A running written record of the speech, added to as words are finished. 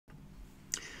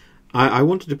I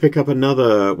wanted to pick up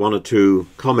another one or two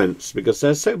comments because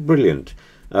they're so brilliant.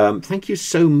 Thank you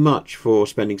so much for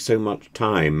spending so much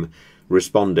time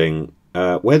responding.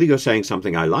 Whether you're saying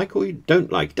something I like or you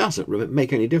don't like doesn't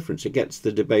make any difference. It gets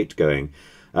the debate going.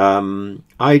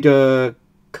 Ida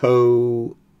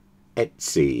Coetzee,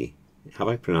 have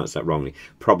I pronounced that wrongly?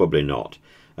 Probably not.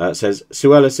 Says,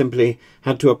 Suella simply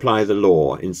had to apply the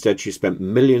law. Instead, she spent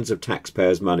millions of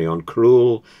taxpayers' money on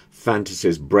cruel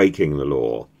fantasies breaking the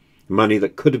law. Money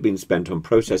that could have been spent on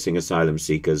processing asylum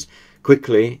seekers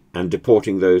quickly and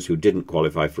deporting those who didn't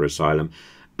qualify for asylum.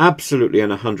 Absolutely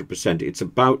and 100%. It's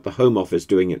about the Home Office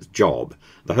doing its job.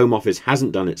 The Home Office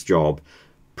hasn't done its job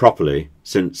properly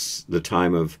since the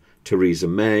time of Theresa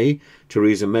May.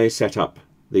 Theresa May set up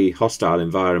the hostile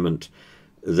environment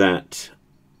that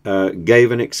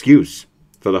gave an excuse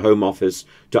for the Home Office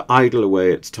to idle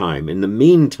away its time. In the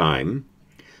meantime,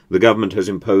 the government has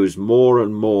imposed more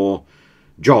and more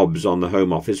jobs on the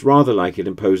Home Office, rather like it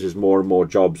imposes more and more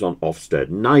jobs on Ofsted.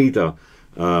 Neither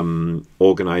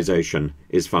organisation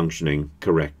is functioning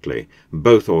correctly.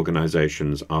 Both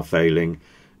organisations are failing,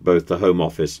 both the Home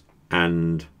Office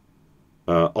and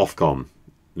Ofcom,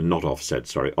 not Ofsted,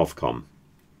 sorry, Ofcom.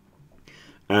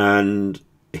 And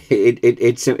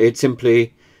it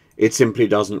simply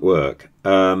doesn't work.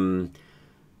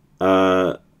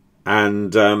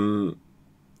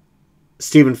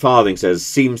 Stephen Farthing says,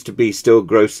 seems to be still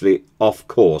grossly off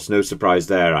course. No surprise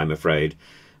there, I'm afraid.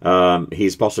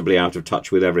 He's possibly out of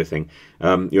touch with everything.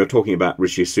 You're talking about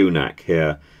Rishi Sunak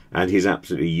here, and he's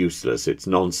absolutely useless. It's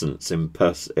nonsense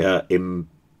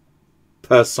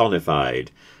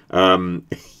impersonified.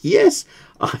 Yes,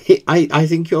 I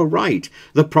think you're right.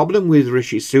 The problem with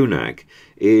Rishi Sunak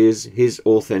is his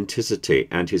authenticity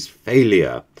and his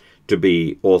failure to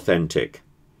be authentic.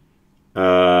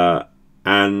 And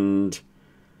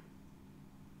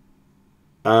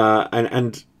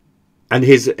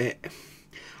his,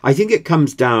 I think it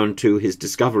comes down to his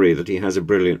discovery that he has a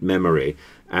brilliant memory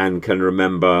and can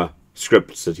remember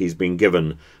scripts that he's been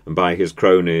given by his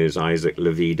cronies, Isaac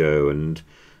Levido and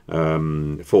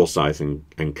Forsyth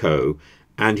and co.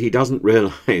 And he doesn't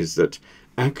realise that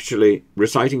actually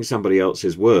reciting somebody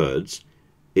else's words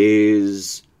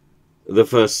is the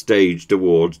first stage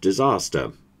towards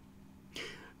disaster.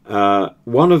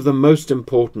 One of the most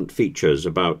important features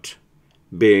about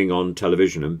being on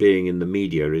television and being in the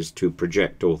media is to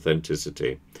project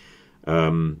authenticity.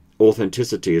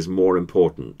 Authenticity is more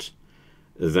important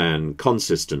than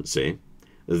consistency,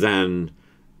 than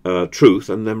truth,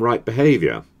 and than right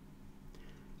behaviour.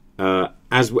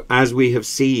 As we have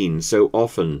seen so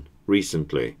often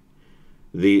recently,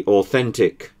 the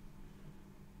authentic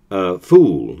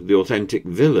fool, the authentic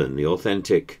villain, the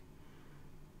authentic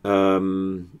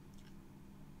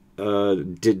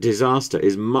disaster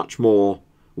is much more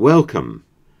welcome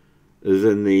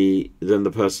than the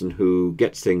person who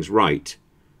gets things right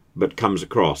but comes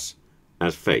across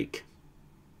as fake.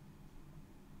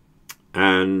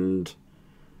 And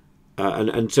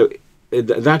so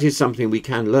that is something we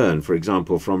can learn, for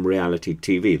example, from reality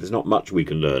TV. There's not much we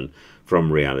can learn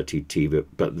from reality TV,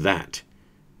 but that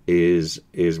is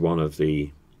one of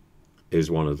the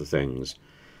things.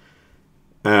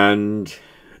 And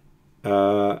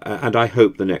I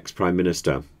hope the next Prime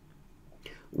Minister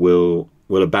will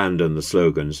abandon the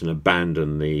slogans and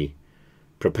abandon the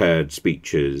prepared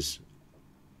speeches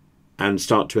and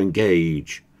start to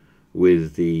engage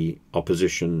with the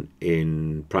opposition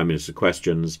in Prime Minister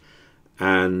questions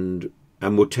and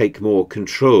will take more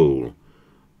control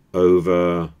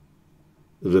over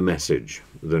the message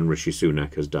than Rishi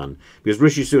Sunak has done. Because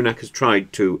Rishi Sunak has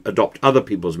tried to adopt other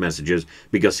people's messages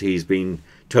because he's been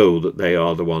told that they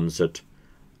are the ones that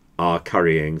are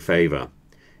currying favour.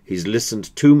 He's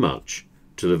listened too much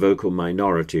to the vocal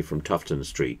minority from Tufton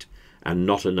Street and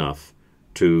not enough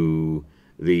to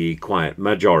the quiet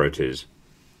majorities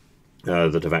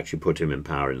that have actually put him in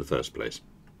power in the first place.